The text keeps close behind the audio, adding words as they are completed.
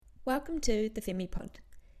Welcome to the FemiPod.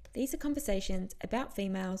 These are conversations about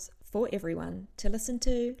females for everyone to listen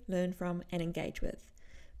to, learn from, and engage with.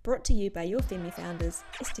 Brought to you by your Femi founders,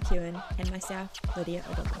 Esther Kewen and myself, Lydia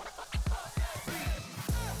O'Donnell.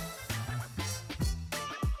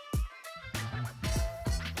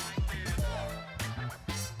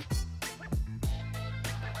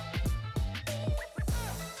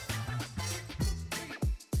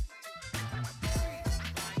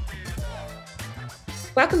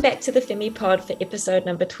 Welcome back to the FemiPod for episode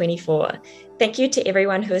number 24. Thank you to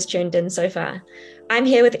everyone who has tuned in so far. I'm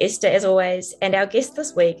here with Esther as always, and our guest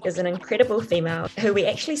this week is an incredible female who we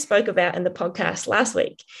actually spoke about in the podcast last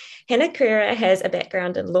week. Hannah Carrera has a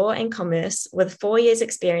background in law and commerce with 4 years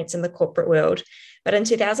experience in the corporate world, but in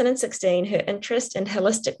 2016, her interest in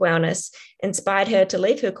holistic wellness inspired her to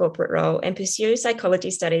leave her corporate role and pursue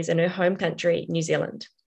psychology studies in her home country, New Zealand.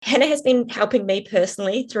 Hannah has been helping me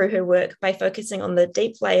personally through her work by focusing on the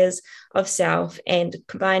deep layers of self and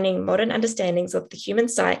combining modern understandings of the human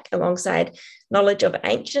psyche alongside knowledge of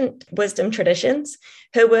ancient wisdom traditions.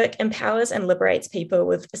 Her work empowers and liberates people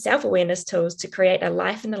with self-awareness tools to create a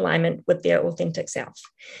life in alignment with their authentic self.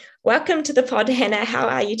 Welcome to the pod, Hannah. How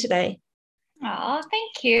are you today? Oh,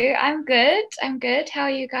 thank you. I'm good. How are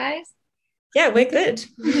you guys? Yeah, we're good.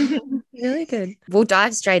 Really good. We'll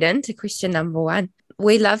dive straight into question number one.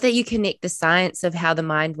 We love that you connect the science of how the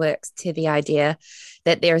mind works to the idea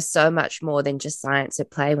that there is so much more than just science at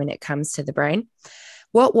play when it comes to the brain.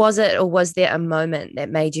 What was it, or was there a moment that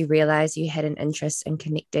made you realize you had an interest in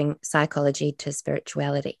connecting psychology to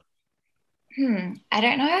spirituality? I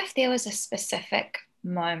don't know if there was a specific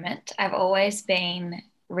moment. I've always been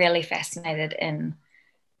really fascinated in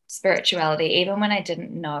spirituality, even when I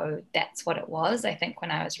didn't know that's what it was. I think when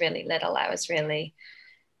I was really little, I was really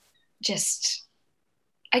just,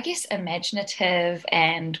 I guess, imaginative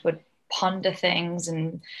and would ponder things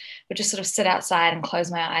and would just sort of sit outside and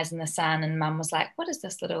close my eyes in the sun. And mum was like, what is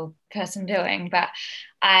this little person doing? But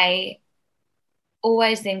I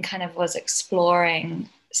always then kind of was exploring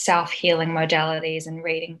self-healing modalities and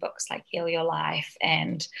reading books like Heal Your Life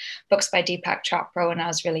and books by Deepak Chopra when I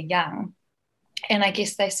was really young. And I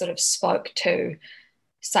guess they sort of spoke to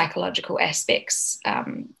psychological aspects.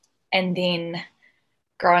 And then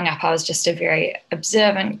growing up, I was just a very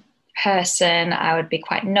observant person. I would be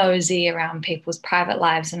quite nosy around people's private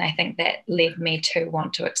lives. And I think that led me to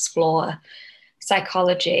want to explore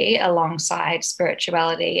psychology alongside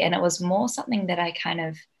spirituality. And it was more something that I kind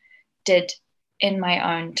of did in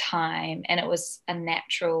my own time. And it was a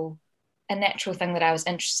natural thing that I was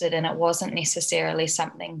interested in. It wasn't necessarily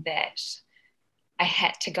something that I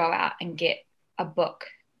had to go out and get a book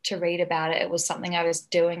to read about it. It was something I was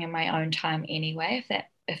doing in my own time anyway,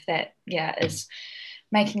 if that is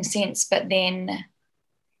making sense. But then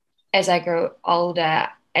as I grew older,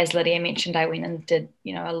 as Lydia mentioned, I went and did,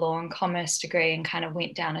 a law and commerce degree and kind of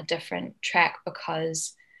went down a different track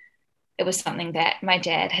because it was something that my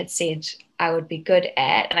dad had said I would be good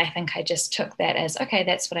at. And I think I just took that as, okay,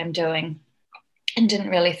 that's what I'm doing, and didn't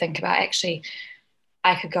really think about actually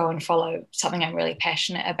I could go and follow something I'm really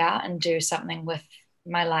passionate about and do something with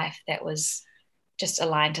my life that was just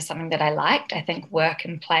aligned to something that I liked. I think work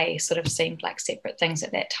and play sort of seemed like separate things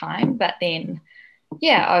at that time. But then,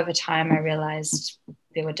 over time, I realized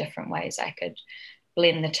there were different ways I could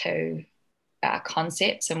blend the two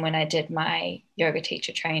concepts. And when I did my yoga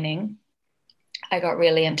teacher training, I got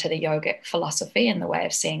really into the yogic philosophy and the way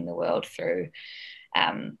of seeing the world through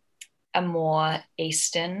a more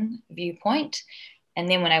Eastern viewpoint. And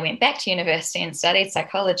then when I went back to university and studied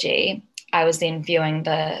psychology, I was then viewing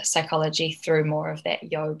the psychology through more of that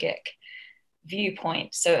yogic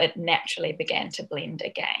viewpoint. So it naturally began to blend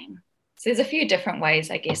again. So there's a few different ways,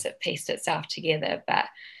 I guess, it pieced itself together, but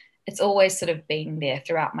it's always sort of been there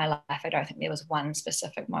throughout my life. I don't think there was one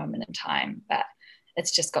specific moment in time, but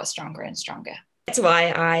it's just got stronger and stronger. That's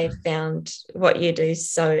why I found what you do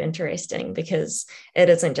so interesting, because it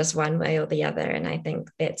isn't just one way or the other. And I think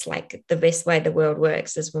that's like the best way the world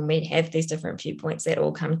works is when we have these different viewpoints that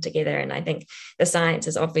all come together. And I think the science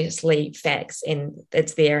is obviously facts and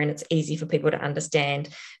it's there and it's easy for people to understand,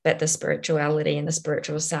 but the spirituality and the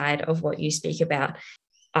spiritual side of what you speak about,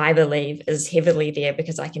 I believe, is heavily there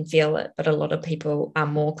because I can feel it, but a lot of people are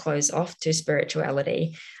more closed off to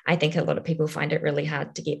spirituality. I think a lot of people find it really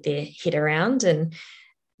hard to get their head around and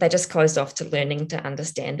they're just closed off to learning to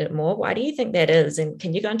understand it more. Why do you think that is? And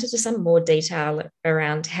can you go into some more detail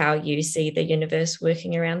around how you see the universe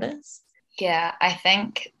working around us? Yeah, I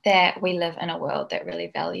think that we live in a world that really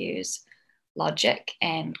values logic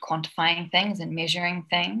and quantifying things and measuring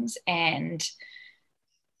things. And,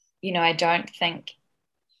 I don't think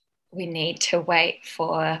we need to wait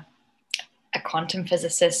for a quantum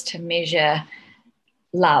physicist to measure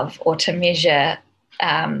love or to measure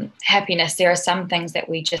happiness. There are some things that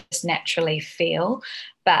we just naturally feel,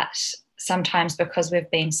 but sometimes because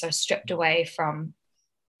we've been so stripped away from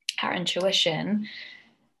our intuition,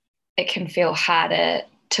 it can feel harder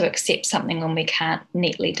to accept something when we can't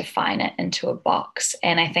neatly define it into a box.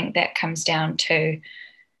 And I think that comes down to,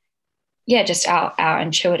 just our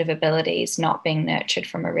intuitive abilities not being nurtured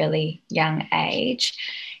from a really young age.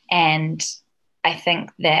 And I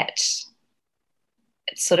think that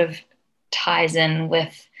it sort of ties in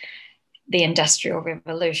with the Industrial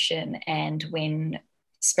Revolution and when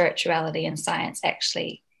spirituality and science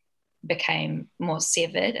actually became more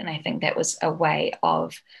severed. And I think that was a way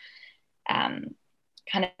of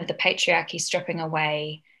kind of the patriarchy stripping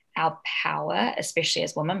away our power, especially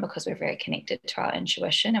as women, because we're very connected to our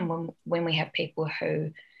intuition. And when we have people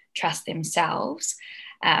who trust themselves,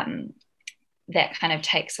 that kind of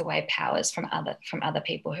takes away powers from other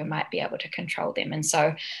people who might be able to control them. And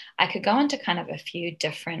so I could go into kind of a few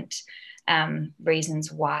different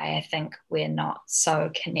reasons why I think we're not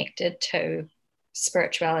so connected to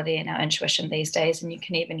spirituality and our intuition these days. And you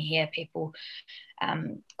can even hear people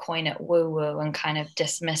coin it woo-woo and kind of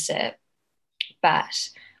dismiss it. But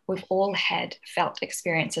we've all had felt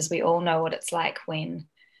experiences. We all know what it's like when,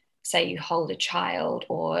 say, you hold a child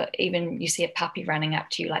or even you see a puppy running up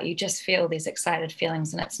to you, like you just feel these excited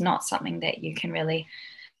feelings, and it's not something that you can really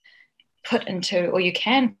put into, or you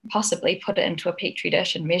can possibly put it into a petri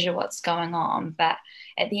dish and measure what's going on. But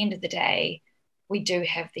at the end of the day, we do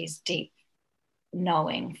have these deep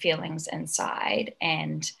knowing feelings inside,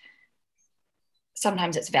 and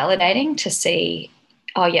sometimes it's validating to see,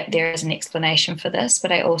 oh yeah, there is an explanation for this.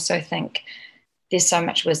 But I also think there's so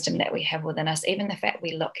much wisdom that we have within us. Even the fact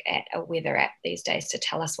we look at a weather app these days to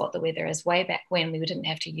tell us what the weather is. Way back when we didn't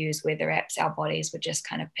have to use weather apps, our bodies were just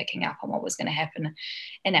kind of picking up on what was going to happen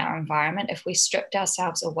in our environment. If we stripped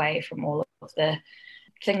ourselves away from all of the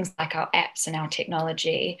things like our apps and our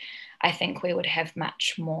technology, I think we would have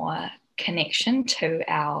much more connection to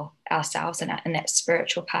ourselves and that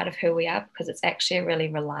spiritual part of who we are, because it's actually a really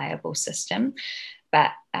reliable system.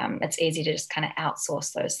 But it's easy to just kind of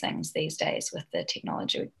outsource those things these days with the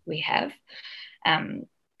technology we have.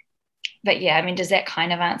 But yeah, I mean, does that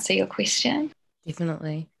kind of answer your question?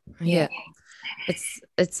 Definitely. Yeah.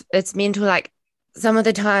 It's mental. Like some of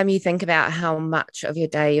the time you think about how much of your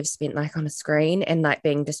day you've spent like on a screen and like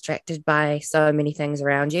being distracted by so many things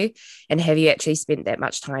around you. And have you actually spent that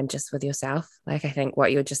much time just with yourself? Like, I think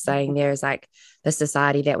what you're just saying there is like the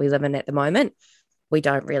society that we live in at the moment, we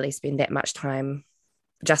don't really spend that much time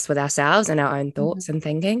just with ourselves and our own thoughts and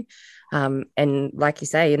thinking. And like you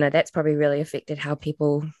say, that's probably really affected how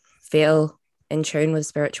people feel in tune with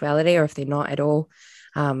spirituality, or if they're not at all.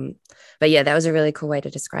 But yeah, that was a really cool way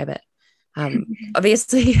to describe it.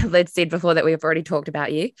 Obviously, Liz said before that we've already talked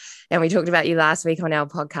about you, and we talked about you last week on our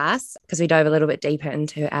podcast because we dove a little bit deeper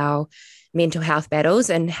into our mental health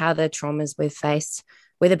battles and how the traumas we've faced,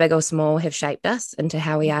 whether big or small, have shaped us into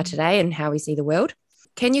how we are today and how we see the world.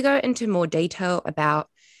 Can you go into more detail about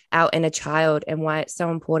our inner child and why it's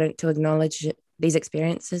so important to acknowledge these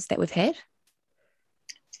experiences that we've had?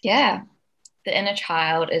 Yeah, the inner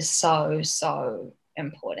child is so, so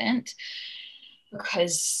important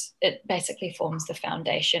because it basically forms the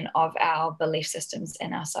foundation of our belief systems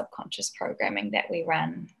and our subconscious programming that we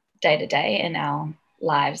run day to day in our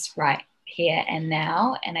lives right here and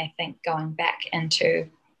now. And I think going back into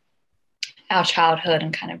our childhood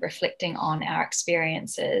and kind of reflecting on our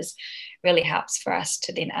experiences really helps for us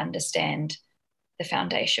to then understand the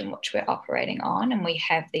foundation which we're operating on. And we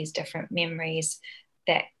have these different memories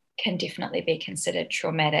that can definitely be considered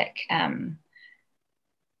traumatic.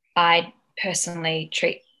 I personally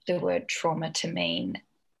treat the word trauma to mean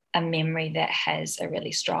a memory that has a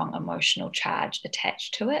really strong emotional charge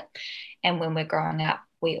attached to it. And when we're growing up,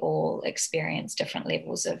 we all experience different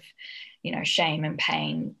levels of, shame and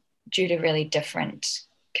pain due to really different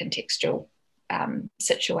contextual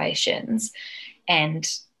situations. And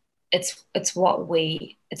it's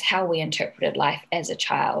how we interpreted life as a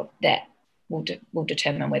child that will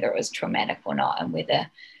determine whether it was traumatic or not, and whether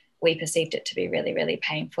we perceived it to be really, really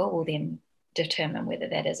painful will then determine whether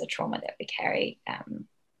that is a trauma that we carry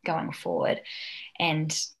going forward.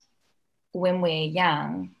 And when we're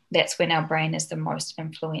young, that's when our brain is the most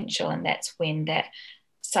influential, and that's when that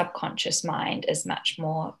subconscious mind is much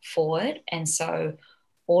more forward. And so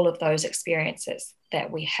all of those experiences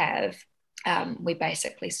that we have, we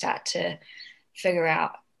basically start to figure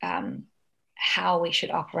out how we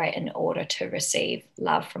should operate in order to receive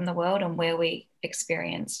love from the world, and where we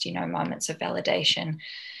experienced, moments of validation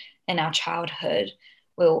in our childhood,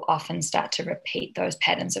 we'll often start to repeat those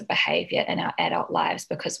patterns of behavior in our adult lives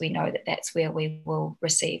because we know that that's where we will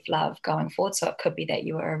receive love going forward. So it could be that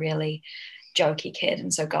you were a really jokey kid,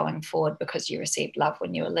 and so going forward, because you received love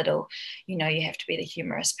when you were little, you know, you have to be the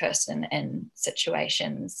humorous person in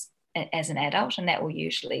situations as an adult, and that will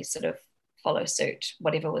usually sort of follow suit.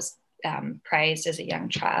 Whatever was praised as a young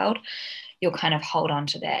child, you'll kind of hold on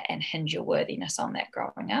to that and hinge your worthiness on that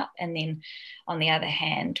growing up. And then on the other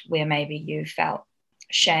hand, where maybe you felt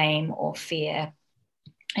shame or fear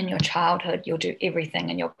in your childhood, you'll do everything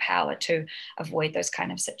in your power to avoid those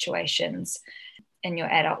kind of situations in your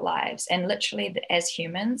adult lives. And literally, as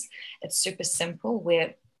humans, it's super simple.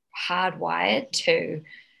 We're hardwired to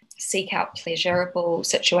seek out pleasurable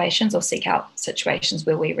situations or seek out situations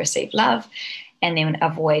where we receive love, and then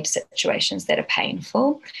avoid situations that are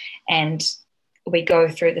painful. And we go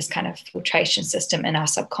through this kind of filtration system in our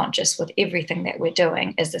subconscious with everything that we're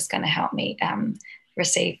doing. Is this going to help me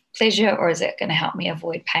receive pleasure, or is it going to help me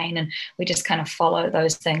avoid pain? And we just kind of follow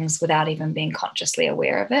those things without even being consciously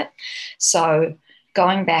aware of it. So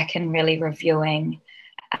going back and really reviewing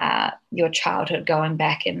your childhood, going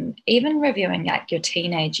back and even reviewing like your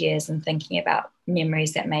teenage years and thinking about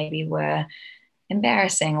memories that maybe were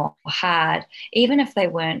embarrassing or hard, even if they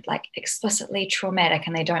weren't like explicitly traumatic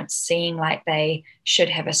and they don't seem like they should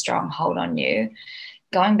have a strong hold on you,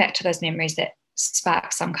 going back to those memories that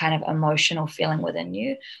spark some kind of emotional feeling within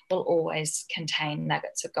you will always contain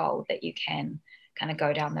nuggets of gold that you can kind of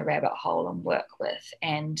go down the rabbit hole and work with.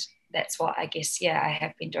 And that's what I guess, I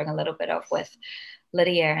have been doing a little bit of with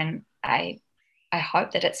Lydia, and I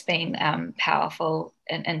hope that it's been powerful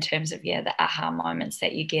in terms of, the aha moments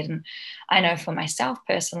that you get. And I know for myself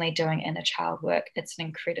personally, doing inner child work, it's an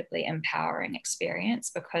incredibly empowering experience,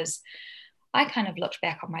 because I kind of looked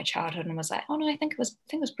back on my childhood and was like, oh no, I think it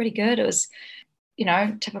was pretty good. It was,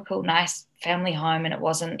 typical nice family home, and it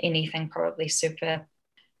wasn't anything probably super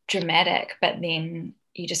dramatic. But then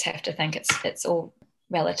you just have to think it's all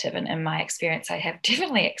relative. And in my experience, I have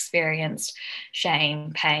definitely experienced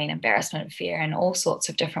shame, pain, embarrassment, fear in all sorts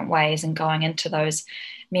of different ways, and going into those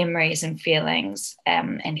memories and feelings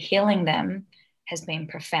and healing them has been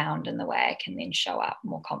profound in the way I can then show up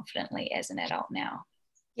more confidently as an adult now.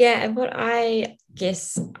 Yeah, and what I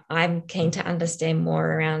guess I'm keen to understand more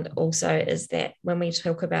around also is that when we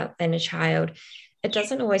talk about inner child, it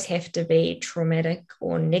doesn't always have to be traumatic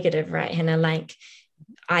or negative, right, Hannah? Like,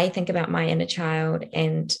 I think about my inner child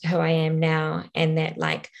and who I am now, and that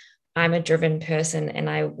like I'm a driven person and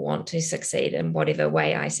I want to succeed in whatever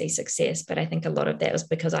way I see success. But I think a lot of that was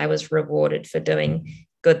because I was rewarded for doing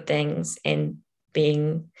good things and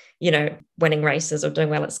being, winning races or doing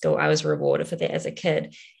well at school. I was rewarded for that as a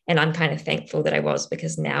kid. And I'm kind of thankful that I was,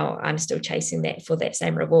 because now I'm still chasing that for that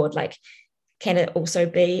same reward. Like, can it also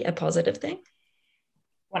be a positive thing?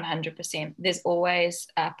 100%. There's always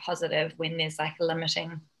a positive when there's like a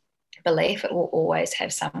limiting belief. It will always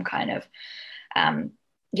have some kind of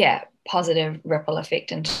positive ripple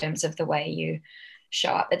effect in terms of the way you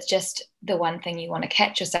show up. It's just the one thing you want to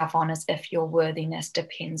catch yourself on is if your worthiness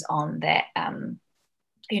depends on that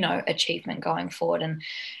achievement going forward. And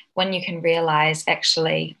when you can realize,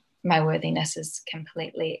 actually my worthiness is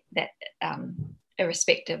completely that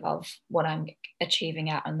irrespective of what I'm achieving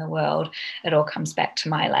out in the world, it all comes back to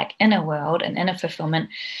my like inner world and inner fulfillment,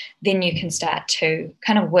 then you can start to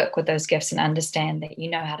kind of work with those gifts and understand that you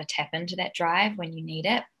know how to tap into that drive when you need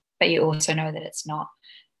it, but you also know that it's not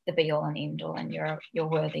the be all and end all, and you're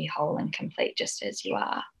worthy, whole and complete just as you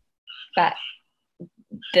are. But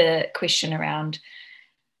the question around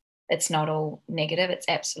it's not all negative, it's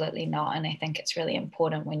absolutely not. And I think it's really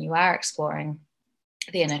important when you are exploring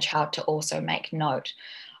the inner child to also make note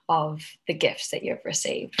of the gifts that you've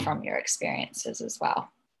received from your experiences as well.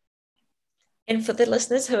 And for the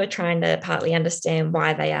listeners who are trying to partly understand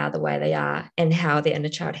why they are the way they are and how their inner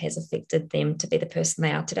child has affected them to be the person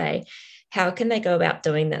they are today, how can they go about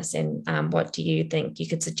doing this? And what do you think you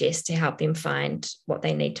could suggest to help them find what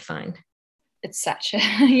they need to find? It's such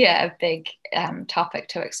a big topic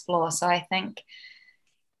to explore. So I think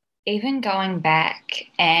even going back,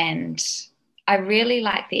 and I really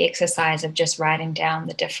like the exercise of just writing down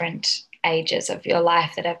the different ages of your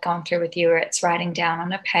life that I've gone through with you, where it's writing down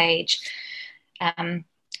on a page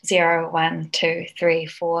 0, 1, 2, 3,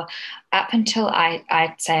 4, up until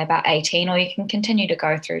I'd say about 18, or you can continue to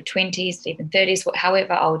go through 20s, even 30s,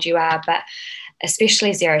 however old you are, but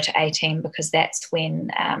especially 0 to 18, because that's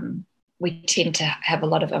when we tend to have a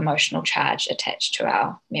lot of emotional charge attached to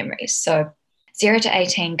our memories. So 0 to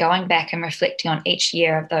 18, going back and reflecting on each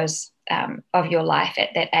year of those of your life at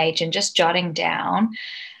that age, and just jotting down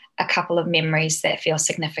a couple of memories that feel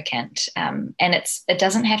significant. And it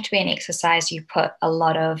doesn't have to be an exercise you put a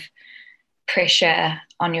lot of pressure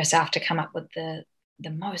on yourself to come up with the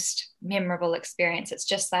most memorable experience. It's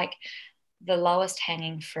just like the lowest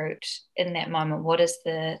hanging fruit in that moment. What is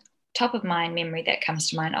the top of mind memory that comes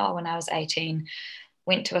to mind? Oh, when I was 18,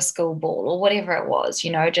 went to a school ball, or whatever it was,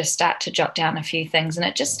 just start to jot down a few things, and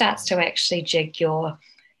it just starts to actually jig your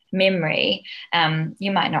memory.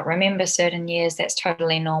 You might not remember certain years, that's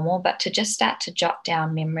totally normal, but to just start to jot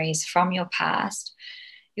down memories from your past,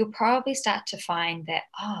 you'll probably start to find that,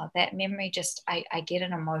 that memory I get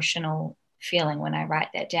an emotional feeling when I write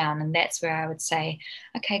that down. And that's where I would say,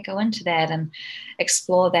 okay, go into that and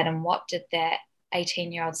explore that. And what did that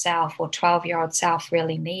 18-year-old self or 12-year-old self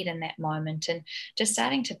really need in that moment? And just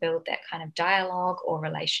starting to build that kind of dialogue or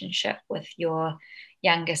relationship with your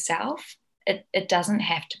younger self. It doesn't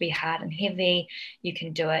have to be hard and heavy. You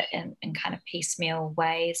can do it in kind of piecemeal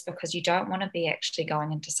ways, because you don't want to be actually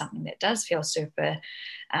going into something that does feel super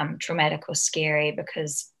traumatic or scary,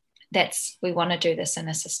 because we want to do this in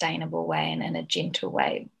a sustainable way and in a gentle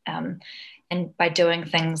way. And by doing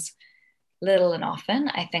things little and often,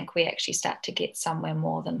 I think we actually start to get somewhere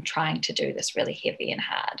more than trying to do this really heavy and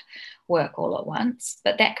hard work all at once.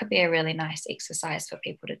 But that could be a really nice exercise for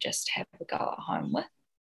people to just have a go at home with.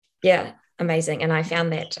 Yeah, amazing. And I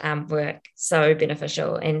found that work so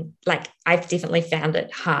beneficial. And like, I've definitely found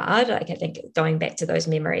it hard. Like, I think going back to those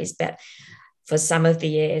memories, but for some of the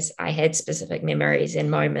years, I had specific memories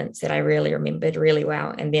and moments that I really remembered really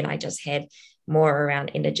well. And then I just had more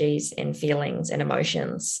around energies and feelings and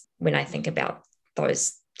emotions when I think about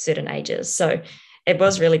those certain ages. So it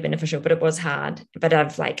was really beneficial, but it was hard. But I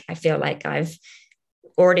feel like I've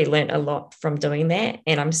already learned a lot from doing that,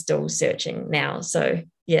 and I'm still searching now. So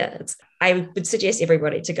yeah, I would suggest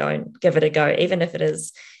everybody to go and give it a go, even if it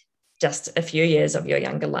is just a few years of your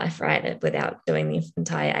younger life, right? Without doing the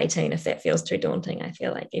entire 18, if that feels too daunting. I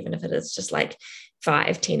feel like even if it is just like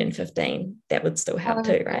 5, 10, and 15, that would still help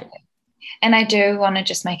too, right? And I do want to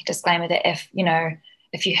just make a disclaimer that if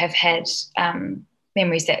you have had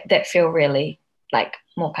memories that feel really like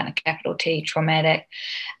more kind of capital T traumatic,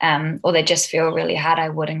 or they just feel really hard, I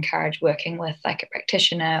would encourage working with like a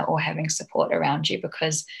practitioner or having support around you,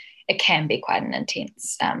 because it can be quite an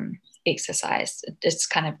intense exercise. It just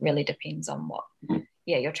kind of really depends on what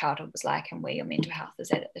your childhood was like and where your mental health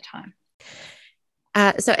is at the time.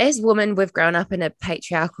 So as women, we've grown up in a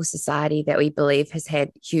patriarchal society that we believe has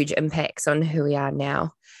had huge impacts on who we are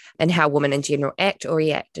now and how women in general act or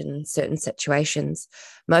react in certain situations,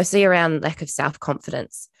 mostly around lack of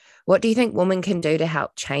self-confidence. What do you think women can do to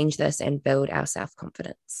help change this and build our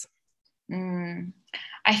self-confidence?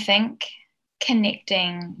 I think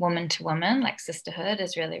connecting woman to woman, like sisterhood,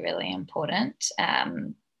 is really, really important.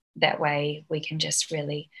 That way we can just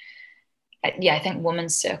really, I think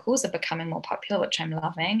women's circles are becoming more popular, which I'm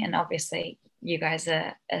loving. And obviously you guys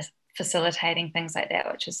are facilitating things like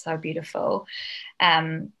that, which is so beautiful.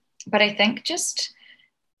 But I think just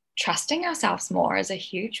trusting ourselves more is a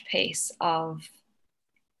huge piece of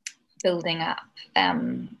building up,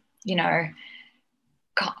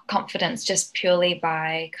 confidence, just purely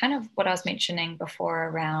by kind of what I was mentioning before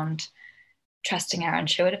around trusting our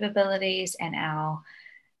intuitive abilities and our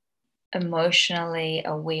emotionally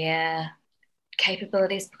aware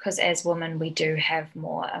capabilities, because as women we do have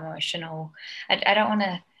more emotional, I don't want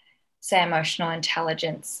to say emotional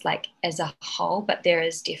intelligence like as a whole, but there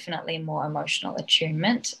is definitely more emotional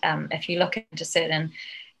attunement. If you look into certain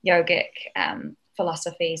yogic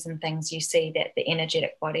philosophies and things, you see that the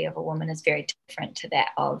energetic body of a woman is very different to that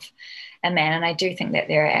of a man. And I do think that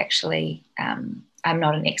there are actually, I'm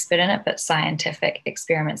not an expert in it, but scientific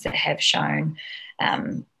experiments that have shown,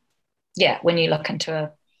 when you look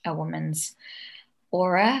into a woman's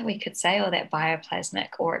aura, we could say, or that bioplasmic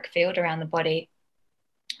auric field around the body,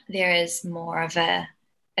 there is more of a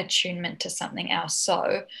attunement to something else.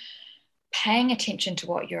 So paying attention to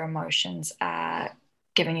what your emotions are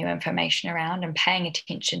giving you information around and paying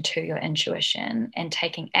attention to your intuition and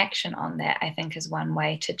taking action on that, I think is one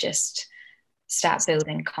way to just start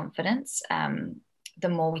building confidence. The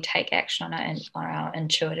more we take action on our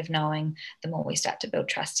intuitive knowing, the more we start to build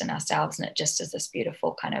trust in ourselves. And it just is this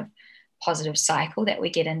beautiful kind of positive cycle that we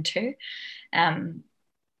get into. And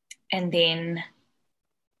then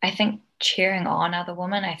I think cheering on other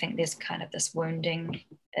women, I think there's kind of this wounding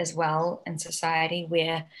as well in society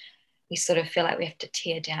where we sort of feel like we have to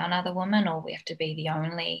tear down other women, or we have to be the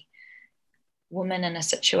only woman in a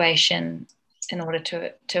situation in order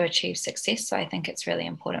to achieve success. So I think it's really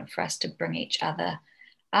important for us to bring each other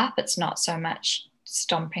up. It's not so much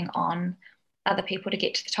stomping on other people to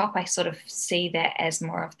get to the top. I sort of see that as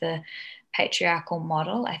more of the patriarchal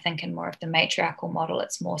model. I think in more of the matriarchal model,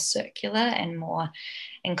 it's more circular and more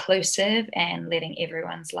inclusive and letting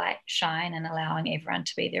everyone's light shine and allowing everyone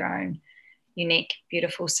to be their own unique,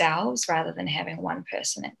 beautiful selves rather than having one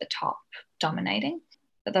person at the top dominating.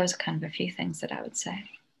 But those are kind of a few things that I would say.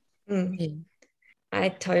 I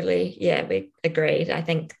totally, we agreed. I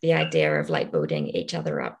think the idea of like building each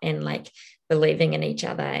other up and like believing in each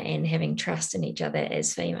other and having trust in each other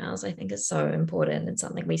as females, I think is so important, and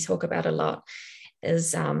something we talk about a lot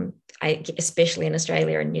is especially in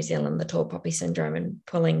Australia and New Zealand, the tall poppy syndrome and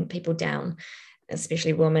pulling people down,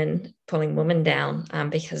 especially women, pulling women down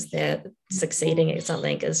because they're succeeding at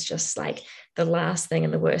something is just like the last thing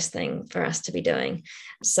and the worst thing for us to be doing.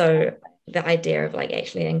 So the idea of like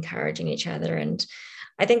actually encouraging each other, and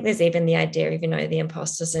I think there's even the idea, even though the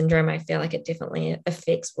imposter syndrome, I feel like it definitely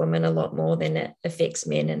affects women a lot more than it affects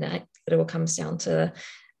men, and it all comes down to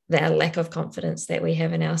the lack of confidence that we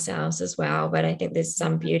have in ourselves as well. But I think there's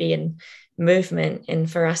some beauty in movement, and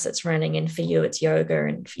for us it's running, and for you it's yoga,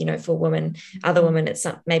 and for women, other women it's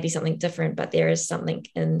maybe something different, but there is something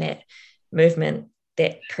in that movement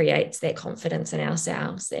that creates that confidence in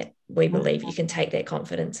ourselves, that we believe you can take that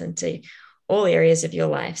confidence into all areas of your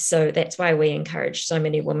life. So that's why we encourage so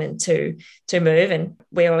many women to move, and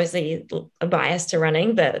we're obviously biased to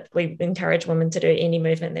running, but we encourage women to do any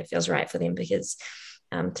movement that feels right for them, because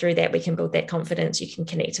through that we can build that confidence. You can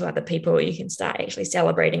connect to other people, you can start actually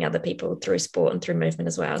celebrating other people through sport and through movement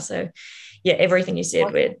as well. So everything you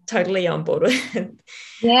said, we're totally on board with.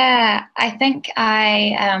 I think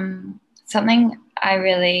something I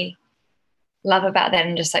really love about that,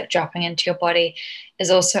 and just like dropping into your body,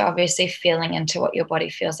 is also obviously feeling into what your body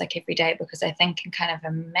feels like every day, because I think in kind of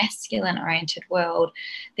a masculine oriented world,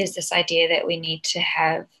 there's this idea that we need to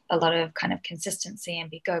have a lot of kind of consistency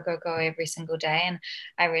and be go every single day. And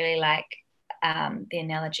I really like the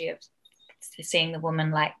analogy of seeing the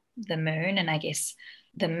woman like the moon, and I guess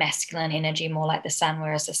the masculine energy more like the sun,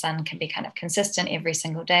 whereas the sun can be kind of consistent every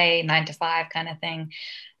single day, 9 to 5 kind of thing.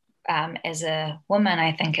 As a woman,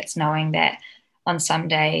 I think it's knowing that on some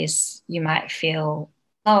days you might feel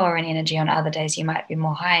lower in energy, on other days you might be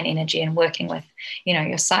more high in energy, and working with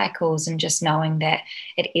your cycles, and just knowing that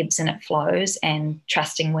it ebbs and it flows, and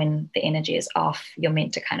trusting when the energy is off, you're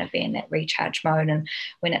meant to kind of be in that recharge mode, and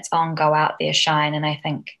when it's on, go out there, shine. And I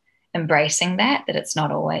think embracing that it's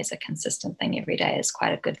not always a consistent thing every day is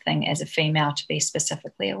quite a good thing as a female to be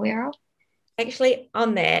specifically aware of. Actually,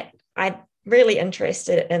 on that, I'm really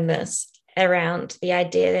interested in this around the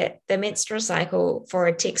idea that the menstrual cycle, for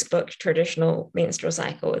a textbook traditional menstrual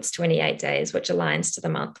cycle, it's 28 days, which aligns to the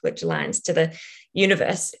month, which aligns to the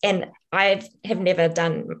universe. And I have never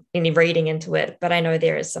done any reading into it, but I know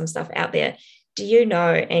there is some stuff out there. Do you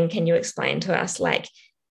know, and can you explain to us like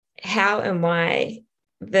how and why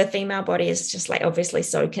the female body is just like obviously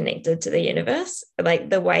so connected to the universe, like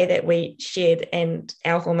the way that we shed and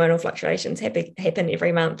our hormonal fluctuations happen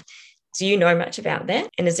every month? Do you know much about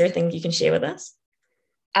that? And is there anything you can share with us?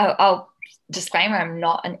 I'll disclaimer, I'm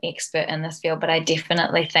not an expert in this field, but I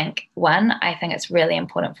definitely think, I think it's really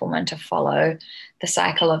important for women to follow the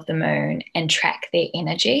cycle of the moon and track their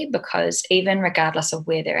energy, because even regardless of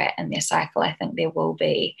where they're at in their cycle, I think there will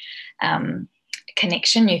be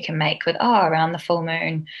connection you can make with, around the full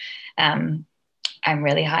moon, I'm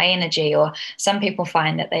really high energy. Or some people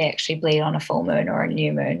find that they actually bleed on a full moon or a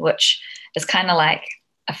new moon, which is kind of like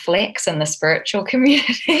a flex in the spiritual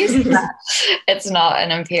communities. It's not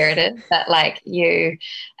an imperative, but like you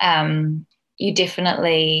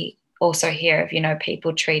definitely also hear of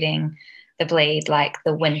people treating the bleed like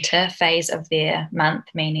the winter phase of their month,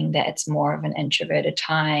 meaning that it's more of an introverted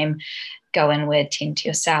time, go inward, tend to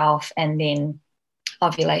yourself, and then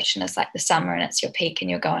ovulation is like the summer, and it's your peak,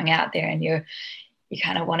 and you're going out there, and you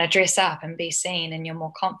kind of want to dress up and be seen, and you're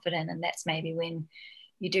more confident, and that's maybe when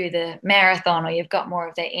you do the marathon, or you've got more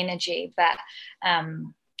of that energy. But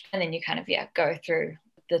and then you kind of go through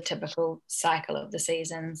the typical cycle of the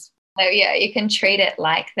seasons. So you can treat it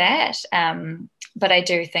like that. But I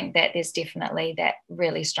do think that there's definitely that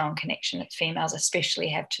really strong connection that females especially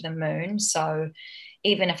have to the moon. So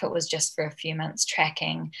even if it was just for a few months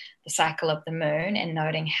tracking the cycle of the moon and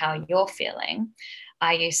noting how you're feeling,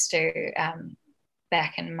 I used to,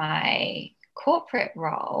 back in my corporate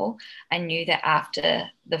role, I knew that after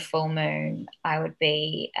the full moon I would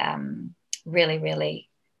be really, really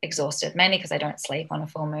exhausted, mainly because I don't sleep on a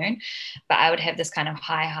full moon, but I would have this kind of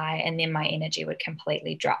high, and then my energy would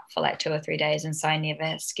completely drop for like 2 or 3 days. And so I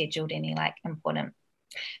never scheduled any like important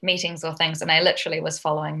meetings or things, and I literally was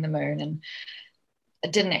following the moon and I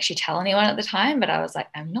didn't actually tell anyone at the time, but I was like,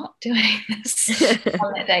 I'm not doing this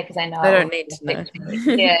on that day because I know I don't need to know.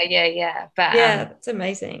 Yeah. But yeah, it's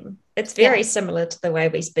amazing. It's very similar to the way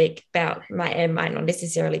we speak about it might not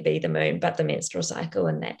necessarily be the moon, but the menstrual cycle,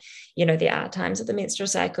 and that, there are times of the menstrual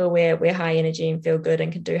cycle where we're high energy and feel good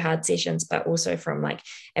and can do hard sessions, but also from like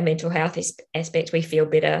a mental health aspect, we feel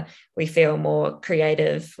better, we feel more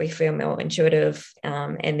creative, we feel more intuitive.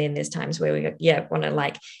 And then there's times where we want to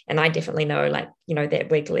like, and I definitely know like, that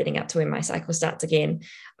week leading up to when my cycle starts again,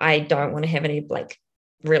 I don't want to have any like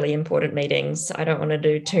really important meetings. I don't want to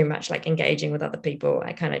do too much like engaging with other people.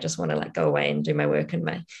 I kind of just want to like go away and do my work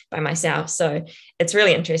by myself. So it's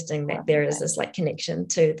really interesting that there is this like connection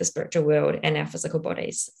to the spiritual world and our physical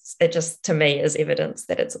bodies. It just, to me, is evidence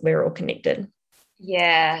that we're all connected.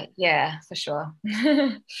 Yeah, for sure.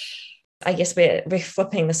 I guess we're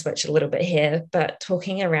flipping the switch a little bit here, but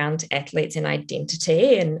talking around athletes and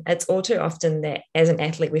identity. And it's all too often that as an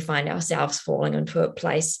athlete, we find ourselves falling into a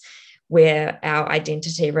place where our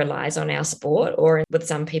identity relies on our sport, or with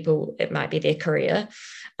some people, it might be their career.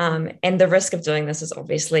 And the risk of doing this is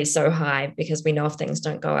obviously so high because we know if things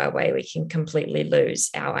don't go our way, we can completely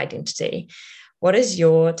lose our identity. What is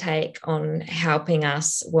your take on helping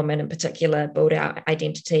us, women in particular, build our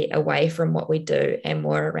identity away from what we do and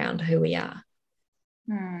more around who we are?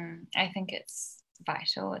 I think it's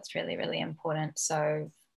vital. It's really, really important.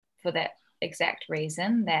 So for that exact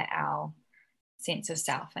reason, that our sense of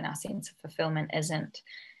self and our sense of fulfillment isn't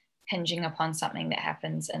hinging upon something that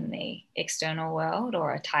happens in the external world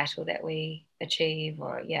or a title that we achieve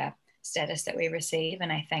or status that we receive.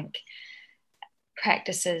 And I think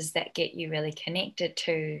practices that get you really connected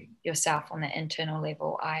to yourself on the internal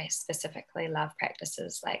level, I specifically love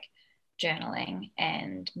practices like journaling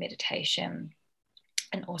and meditation,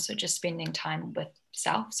 and also just spending time with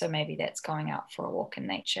self. So maybe that's going out for a walk in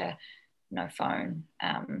nature, no phone,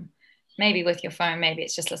 maybe with your phone, maybe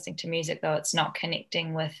it's just listening to music, though it's not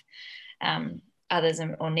connecting with others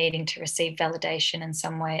or needing to receive validation in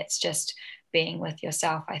some way. It's just being with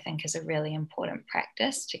yourself, I think, is a really important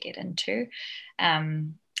practice to get into.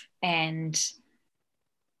 And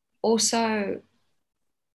also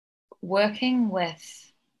working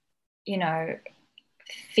with,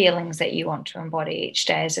 feelings that you want to embody each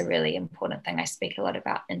day is a really important thing. I speak a lot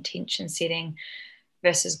about intention setting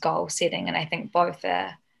versus goal setting, and I think both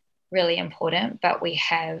are really important, but we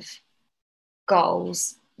have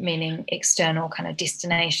goals, meaning external kind of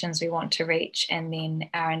destinations we want to reach, and then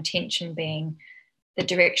our intention being the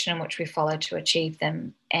direction in which we follow to achieve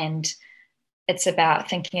them. And it's about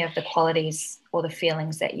thinking of the qualities or the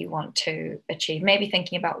feelings that you want to achieve, maybe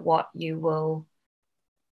thinking about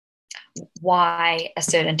why a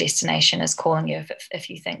certain destination is calling you. If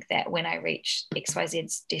you think that when I reach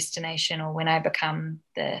XYZ's destination, or when I become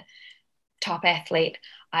the top athlete,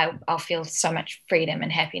 I'll feel so much freedom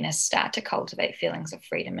and happiness. Start to cultivate feelings of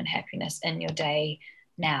freedom and happiness in your day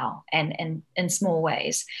now, and in small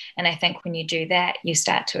ways. And I think when you do that, you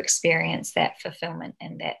start to experience that fulfillment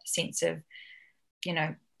and that sense of,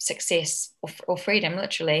 success or freedom,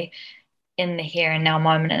 literally, in the here and now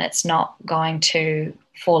moment. And it's not going to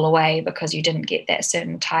fall away because you didn't get that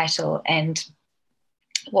certain title. And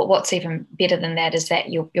what's even better than that is that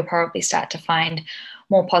you'll probably start to find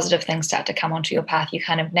more positive things start to come onto your path. You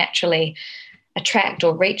kind of naturally attract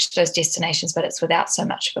or reach those destinations, but it's without so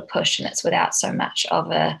much of a push, and it's without so much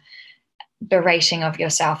of a berating of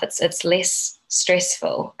yourself. It's less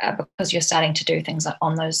stressful because you're starting to do things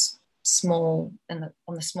on those on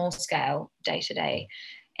the small scale day to day.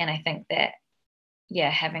 And I think that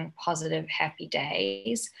having positive, happy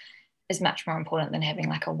days is much more important than having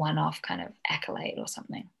like a one-off kind of accolade or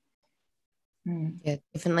something. Yeah,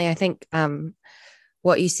 definitely. I think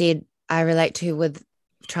what you said I relate to with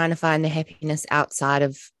trying to find the happiness outside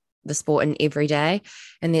of the sport and every day.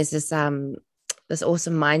 And there's this awesome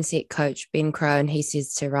mindset coach, Ben Crow, and he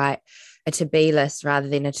says to write a to-be list rather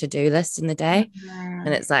than a to-do list in the day. And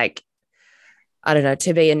it's like, I don't know,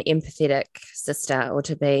 to be an empathetic sister, or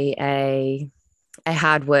to be a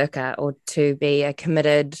hard worker, or to be a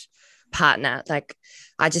committed partner. Like,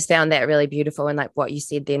 I just found that really beautiful, and like what you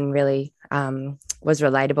said then really was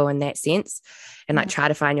relatable in that sense. And like, try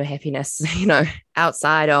to find your happiness,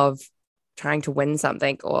 outside of trying to win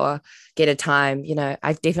something or get a time.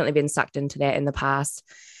 I've definitely been sucked into that in the past,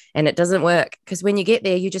 and it doesn't work, because when you get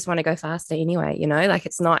there, you just want to go faster anyway. Like,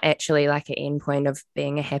 it's not actually like an end point of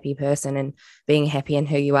being a happy person and being happy in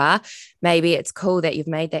who you are. Maybe it's cool that you've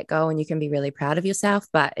made that goal and you can be really proud of yourself,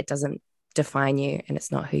 but it doesn't define you, and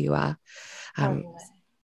it's not who you are.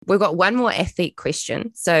 We've got one more athlete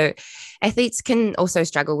question. So athletes can also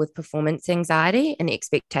struggle with performance anxiety and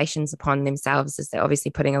expectations upon themselves, as they're obviously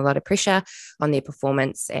putting a lot of pressure on their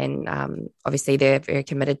performance, and obviously they're very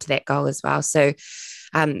committed to that goal as well. So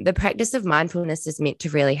the practice of mindfulness is meant to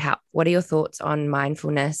really help. What are your thoughts on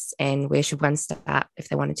mindfulness, and where should one start if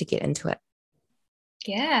they wanted to get into it?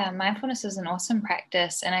 Yeah, mindfulness is an awesome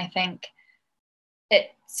practice, and I think it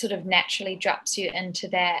sort of naturally drops you into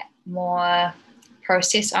that more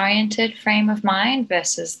process-oriented frame of mind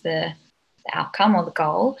versus the outcome or the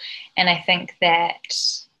goal. And I think that,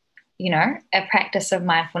 a practice of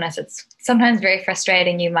mindfulness, it's sometimes very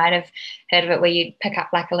frustrating. You might have heard of it where you pick up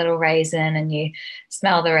like a little raisin and you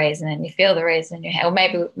smell the raisin and you feel the raisin in your hand,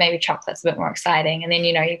 or maybe chocolate's a bit more exciting. And then,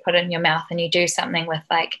 you put it in your mouth and you do something with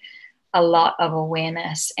like a lot of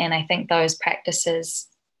awareness. And I think those practices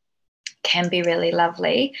can be really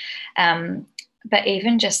lovely. But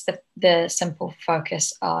even just the simple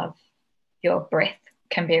focus of your breath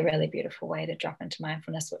can be a really beautiful way to drop into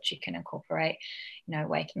mindfulness, which you can incorporate,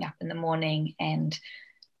 waking up in the morning, and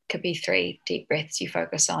could be 3 deep breaths you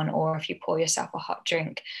focus on, or if you pour yourself a hot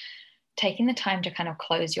drink, taking the time to kind of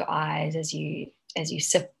close your eyes as you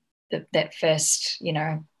sip that first,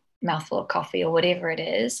 mouthful of coffee or whatever it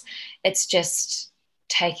is. It's just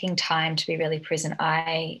taking time to be really present.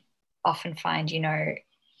 I often find,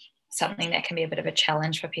 something that can be a bit of a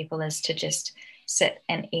challenge for people is to just sit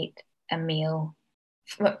and eat a meal,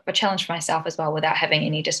 a challenge for myself as well, without having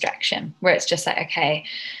any distraction, where it's just like, okay,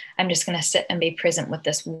 I'm just going to sit and be present with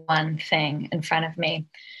this one thing in front of me.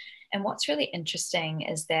 And what's really interesting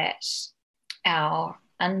is that our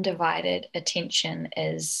undivided attention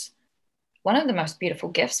is one of the most beautiful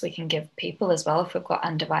gifts we can give people as well. If we've got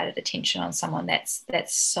undivided attention on someone, that's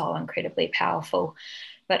so incredibly powerful.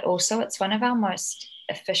 But also it's one of our most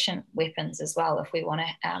efficient weapons as well. If we want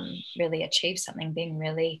to really achieve something, being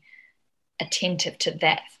really attentive to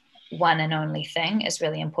that one and only thing is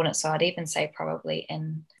really important. So I'd even say probably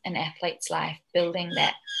in an athlete's life, building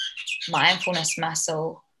that mindfulness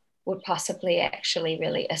muscle would possibly actually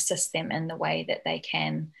really assist them in the way that they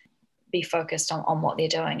can be focused on what they're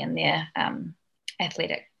doing in their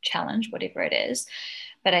athletic challenge, whatever it is.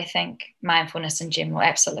 But I think mindfulness in general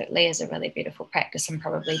absolutely is a really beautiful practice, and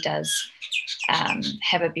probably does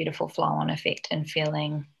have a beautiful flow-on effect in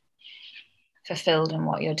feeling fulfilled in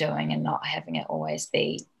what you're doing, and not having it always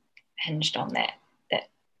be hinged on that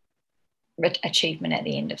achievement at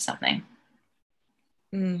the end of something.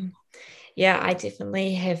 Yeah, I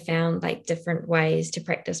definitely have found like different ways to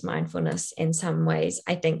practice mindfulness. In some ways,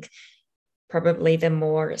 I think probably the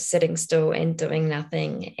more sitting still and doing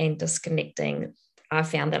nothing and disconnecting, I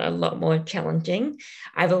found that a lot more challenging.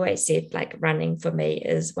 I've always said like running for me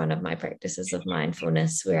is one of my practices of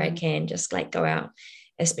mindfulness, where I can just like go out,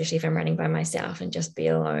 especially if I'm running by myself, and just be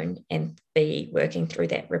alone and be working through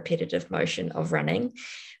that repetitive motion of running.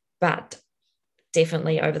 But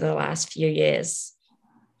definitely over the last few years,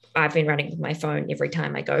 I've been running with my phone every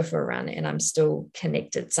time I go for a run, and I'm still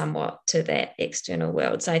connected somewhat to that external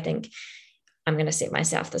world. So I think I'm going to set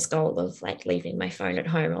myself this goal of like leaving my phone at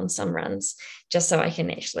home on some runs, just so I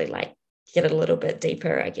can actually like get a little bit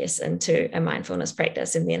deeper, I guess, into a mindfulness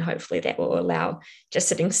practice. And then hopefully that will allow just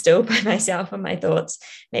sitting still by myself and my thoughts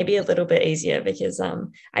maybe a little bit easier, because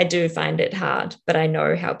I do find it hard, but I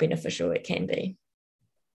know how beneficial it can be.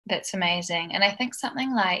 That's amazing. And I think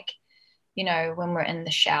something like, when we're in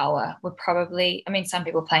the shower, we're probably, some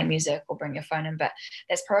people play music or bring your phone in, but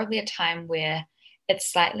there's probably a time where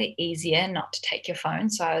it's slightly easier not to take your phone.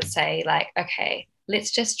 So I would say like, okay,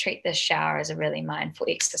 let's just treat this shower as a really mindful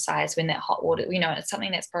exercise when that hot water, it's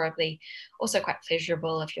something that's probably also quite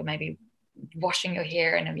pleasurable if you're maybe washing your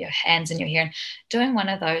hair and have your hands in your hair, and doing one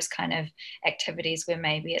of those kind of activities where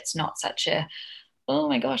maybe it's not such a, oh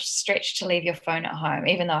my gosh, stretch to leave your phone at home,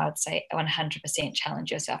 even though I'd say 100%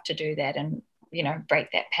 challenge yourself to do that and,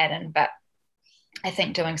 break that pattern. But I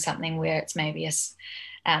think doing something where it's maybe a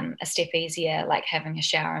step easier, like having a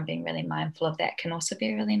shower and being really mindful of that, can also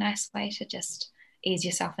be a really nice way to just ease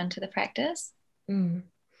yourself into the practice. And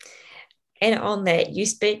on that, you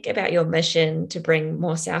speak about your mission to bring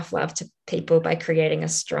more self-love to people by creating a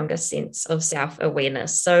stronger sense of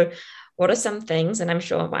self-awareness. So what are some things, and I'm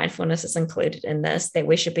sure mindfulness is included in this, that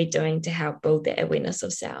we should be doing to help build that awareness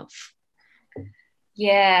of self?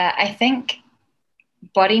 Yeah, I think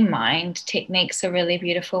body-mind techniques are really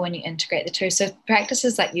beautiful when you integrate the two. So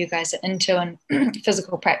practices like you guys are into, and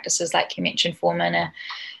physical practices like you mentioned, Foreman,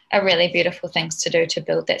 are really beautiful things to do to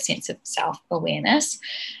build that sense of self-awareness.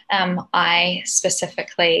 I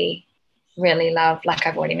specifically really love, like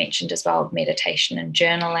I've already mentioned as well, meditation and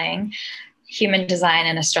journaling. human design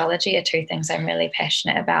and astrology are two things I'm really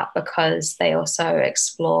passionate about, because they also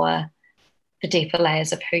explore the deeper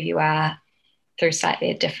layers of who you are through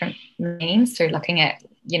slightly different means, through looking at,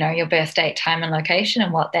 your birth date, time and location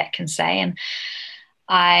and what that can say. And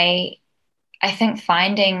I think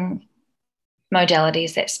finding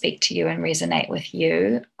modalities that speak to you and resonate with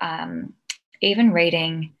you, even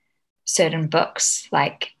reading certain books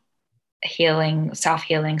like healing,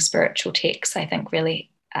 self-healing, spiritual texts, I think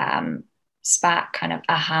really spark kind of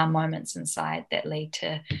aha moments inside that lead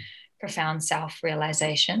to profound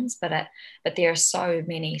self-realizations. But there are so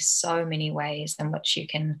many ways in which you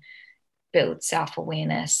can build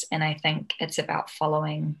self-awareness, and I think it's about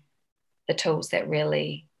following the tools that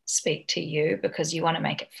really speak to you, because you want to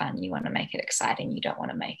make it fun, you want to make it exciting, you don't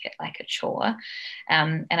want to make it like a chore.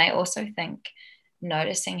 And I also think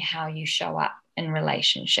noticing how you show up in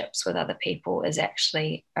relationships with other people is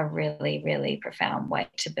actually a really, really profound way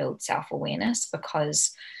to build self-awareness,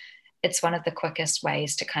 because it's one of the quickest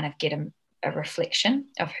ways to kind of get a reflection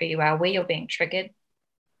of who you are, where you're being triggered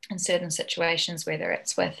in certain situations, whether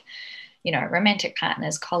it's with, romantic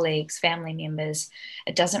partners, colleagues, family members.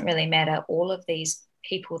 It doesn't really matter. All of these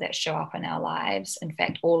people that show up in our lives, in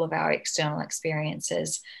fact, all of our external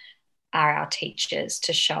experiences are our teachers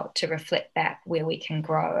to reflect back where we can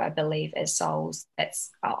grow. I believe as souls,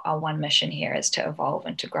 that's our one mission here, is to evolve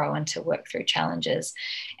and to grow and to work through challenges.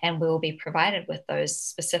 And we'll be provided with those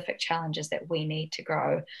specific challenges that we need to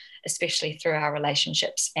grow, especially through our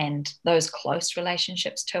relationships. And those close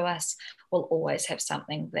relationships to us will always have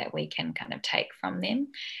something that we can kind of take from them.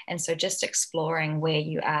 And so just exploring where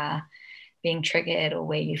you are being triggered or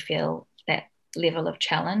where you feel that level of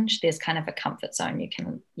challenge, there's kind of a comfort zone you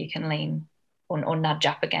can lean or nudge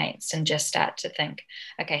up against, and just start to think,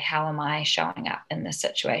 okay, how am I showing up in this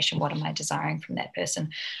situation? What am I desiring from that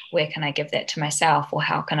person? Where can I give that to myself? Or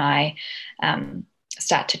how can I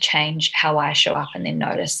start to change how I show up, and then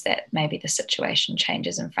notice that maybe the situation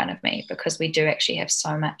changes in front of me? Because we do actually have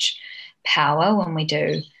so much power when we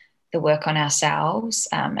do the work on ourselves.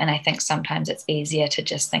 And I think sometimes it's easier to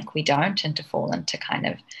just think we don't, and to fall into kind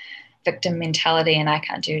of victim mentality, and I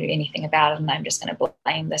can't do anything about it, and I'm just going to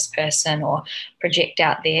blame this person or project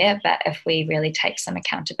out there. But if we really take some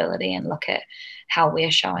accountability and look at how we're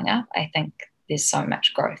showing up, I think there's so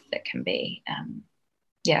much growth that can be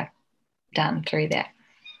done through that.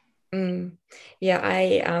 Yeah,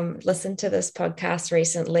 I listened to this podcast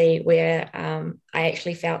recently where I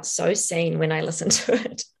actually felt so seen when I listened to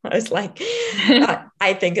it. I was like,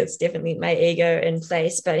 I think it's definitely my ego in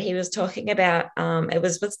place. But he was talking about, it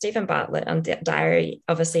was with Stephen Bartlett on Diary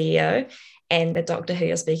of a CEO, and the doctor who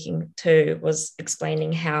you're speaking to was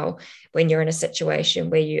explaining how when you're in a situation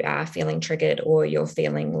where you are feeling triggered, or you're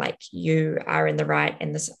feeling like you are in the right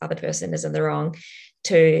and this other person is in the wrong,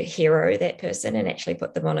 to hero that person and actually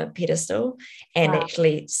put them on a pedestal, and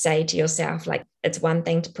actually say to yourself, like, it's one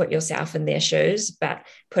thing to put yourself in their shoes, but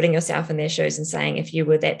putting yourself in their shoes and saying, if you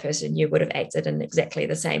were that person, you would have acted in exactly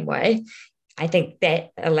the same way. I think that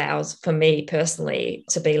allows for me personally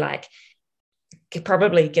to be like,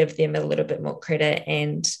 probably give them a little bit more credit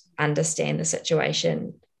and understand the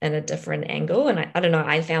situation in a different angle. And I don't know,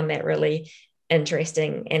 I found that really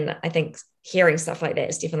interesting. And I think hearing stuff like that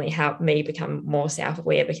has definitely helped me become more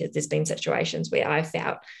self-aware, because there's been situations where I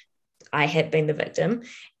felt I had been the victim,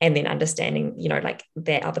 and then understanding, like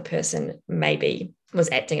that other person maybe was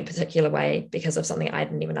acting a particular way because of something I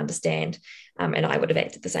didn't even understand. And I would have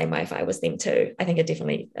acted the same way if I was them too. I think it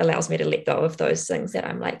definitely allows me to let go of those things that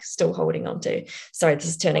I'm like still holding on to. Sorry, this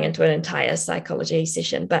is turning into an entire psychology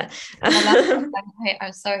session, but I'm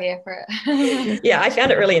so here for it. Yeah, I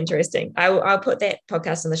found it really interesting. I'll put that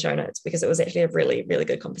podcast in the show notes, because it was actually a really, really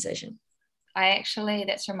good conversation.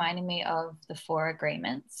 That's reminding me of the 4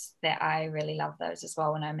 agreements. That I really love those as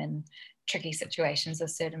well when I'm in tricky situations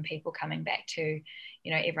with certain people, coming back to,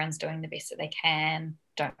 everyone's doing the best that they can,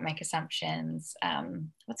 don't make assumptions.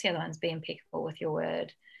 What's the other ones? Be impeccable with your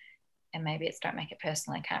word. And maybe it's don't make it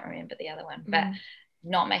personal. I can't remember the other one, but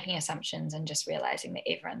not making assumptions and just realizing that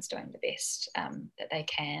everyone's doing the best that they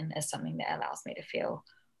can is something that allows me to feel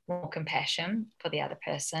more compassion for the other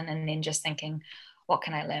person. And then just thinking, what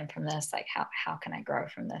can I learn from this? Like, how can I grow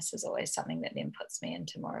from this, is always something that then puts me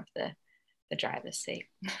into more of the driver's seat.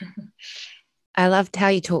 I loved how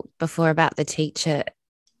you talked before about the teacher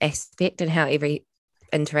aspect and how every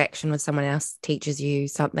interaction with someone else teaches you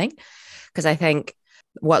something. Because I think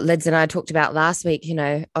what Lids and I talked about last week,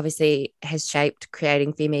 obviously has shaped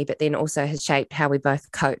creating Femi, but then also has shaped how we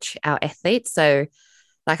both coach our athletes. So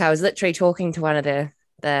like, I was literally talking to one of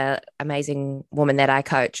the amazing woman that I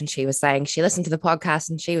coach, and she was saying she listened to the podcast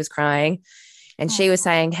and she was crying, and she was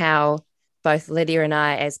saying how both Lydia and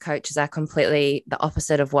I as coaches are completely the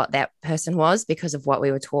opposite of what that person was because of what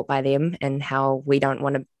we were taught by them and how we don't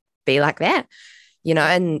want to be like that,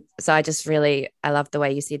 and so I love the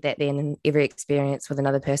way you said that then, and every experience with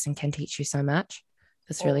another person can teach you so much.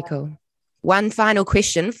 It's really cool. One final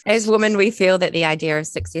question. As women, we feel that the idea of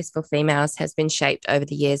successful females has been shaped over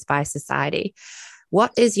the years by society.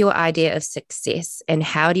 What is your idea of success, and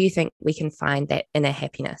how do you think we can find that inner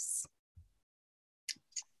happiness?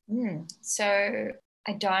 So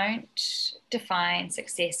I don't define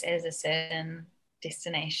success as a certain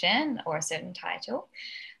destination or a certain title,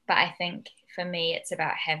 but I think for me it's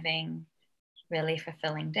about having really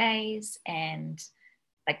fulfilling days and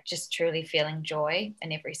like just truly feeling joy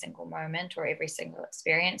in every single moment or every single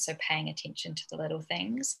experience. So paying attention to the little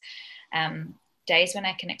things. Days when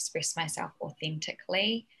I can express myself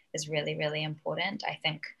authentically is really, really important. I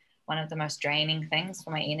think one of the most draining things for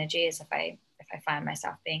my energy is if I find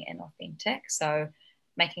myself being inauthentic. So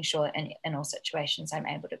making sure in all situations I'm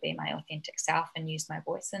able to be my authentic self and use my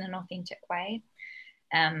voice in an authentic way.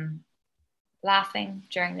 Laughing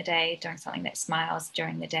during the day, doing something that smiles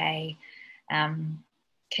during the day,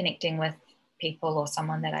 connecting with people or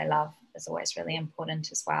someone that I love is always really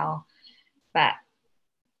important as well. But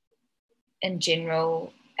in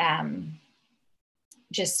general,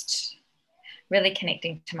 just really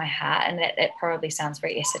connecting to my heart, and that probably sounds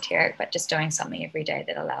very esoteric, but just doing something every day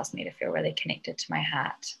that allows me to feel really connected to my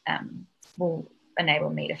heart will enable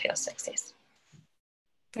me to feel success.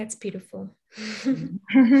 That's beautiful.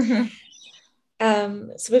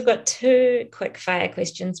 So we've got 2 quick fire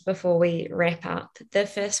questions before we wrap up. The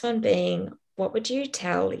first one being, what would you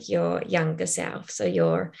tell your younger self, so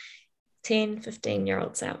your 10,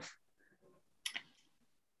 15-year-old self?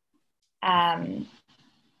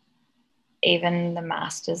 Even the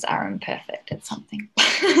masters are imperfect at something.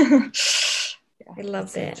 I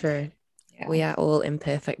love that. True. Yeah. We are all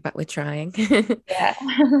imperfect, but we're trying. Yeah.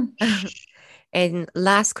 And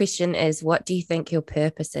last question is, what do you think your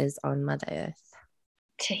purpose is on Mother Earth?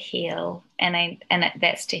 To heal,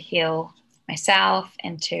 that's to heal myself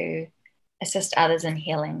and to assist others in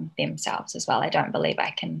healing themselves as well. I don't believe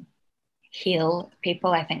I can heal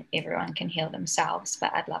people. I think everyone can heal themselves,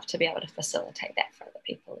 but I'd love to be able to facilitate that for other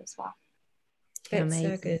people as well. That's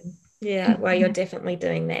amazing. So good. Yeah, well, you're definitely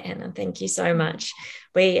doing that, Hannah. Thank you so much.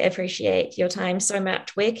 We appreciate your time so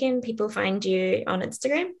much. Where can people find you on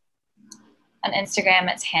Instagram? On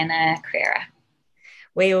Instagram, it's Hannah Carrera.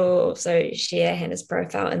 We will also share Hannah's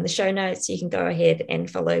profile in the show notes. You can go ahead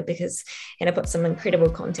and follow, because Hannah puts some incredible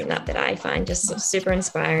content up that I find just super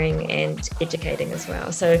inspiring and educating as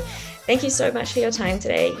well. So thank you so much for your time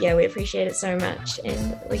today. Yeah, we appreciate it so much,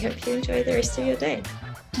 and we hope you enjoy the rest of your day.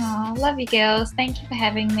 Oh, love you girls. Thank you for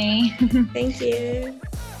having me. Thank you.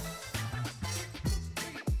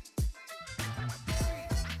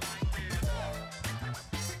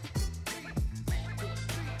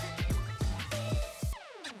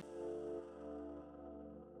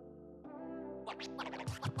 What?